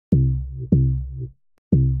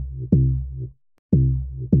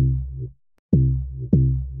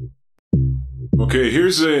Okay,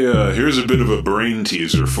 here's a bit of a brain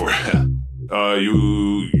teaser for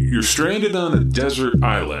you. You're stranded on a desert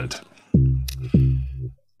island.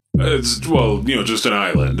 It's just an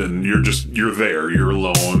island, and you're there, you're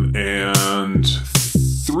alone, and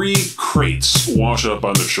three crates wash up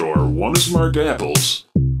on the shore. One is marked apples,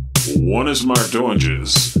 one is marked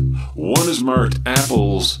oranges, one is marked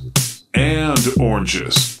apples and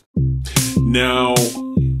oranges. Now,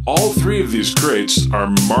 all three of these crates are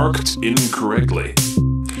marked incorrectly.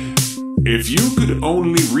 If you could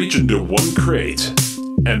only reach into one crate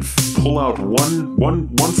and pull out one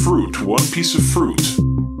piece of fruit,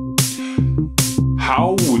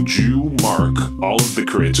 how would you mark all of the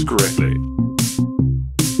crates correctly?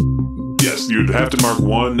 Yes, you'd have to mark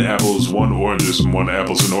one apples, one oranges, and one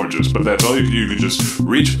apples and oranges, but that's all you could just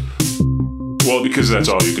reach. Well, because that's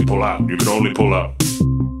all you can pull out. You can only pull out.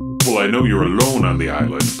 Well, I know you're alone on the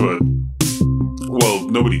island, but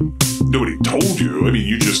nobody told you. I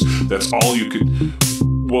mean, that's all you could.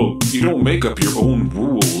 Well, you don't make up your own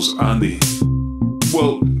rules on the.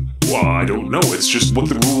 Well, I don't know. It's just what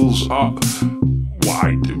the rules are.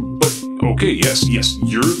 Why? But okay, yes,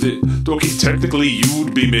 okay. Technically, you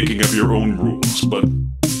would be making up your own rules, but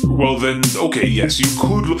well then, okay, yes, you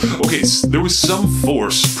could. Okay, there was some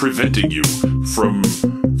force preventing you from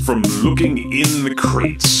looking in the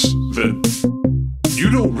crates. Then you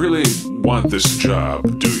don't really want this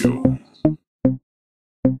job, do you?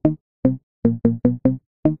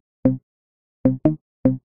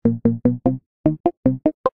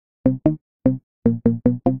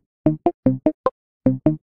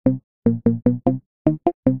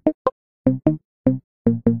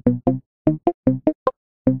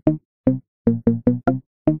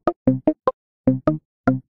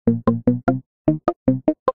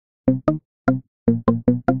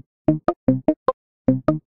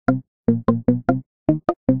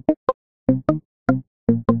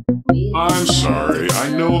 I'm sorry, I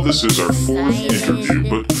know this is our fourth interview,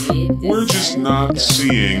 but we're just not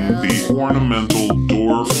seeing the ornamental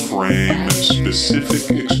door frame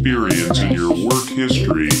specific experience in your work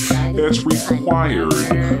history that's required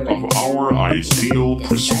of our ideal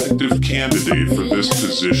prospective candidate for this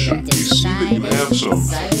position. We see that you have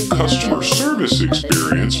some customer service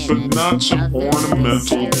experience, but not some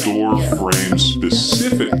ornamental door frame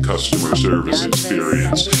specific customer service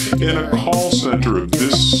experience in a call center of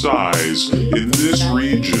this size in this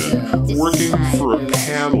region, working for a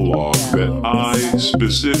catalog that I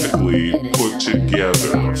specifically put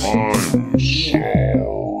together. I'm sorry.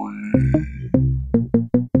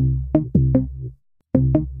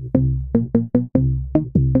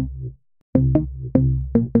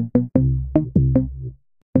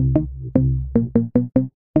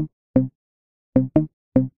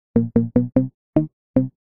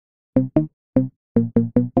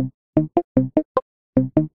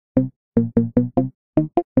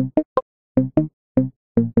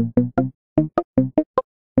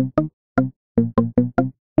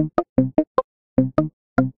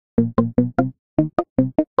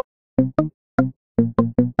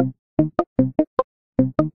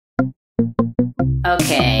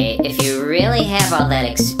 Okay, if you really have all that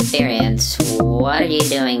experience, what are you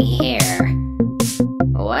doing here?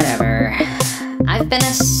 Whatever. I've been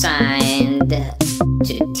assigned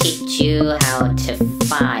to teach you how to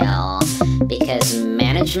file because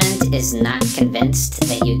management is not convinced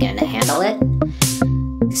that you can handle it.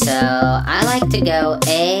 So I like to go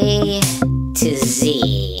A to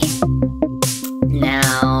Z.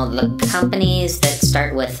 Now, the companies that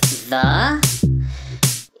start with the,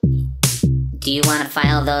 do you want to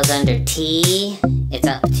file those under T? It's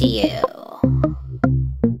up to you.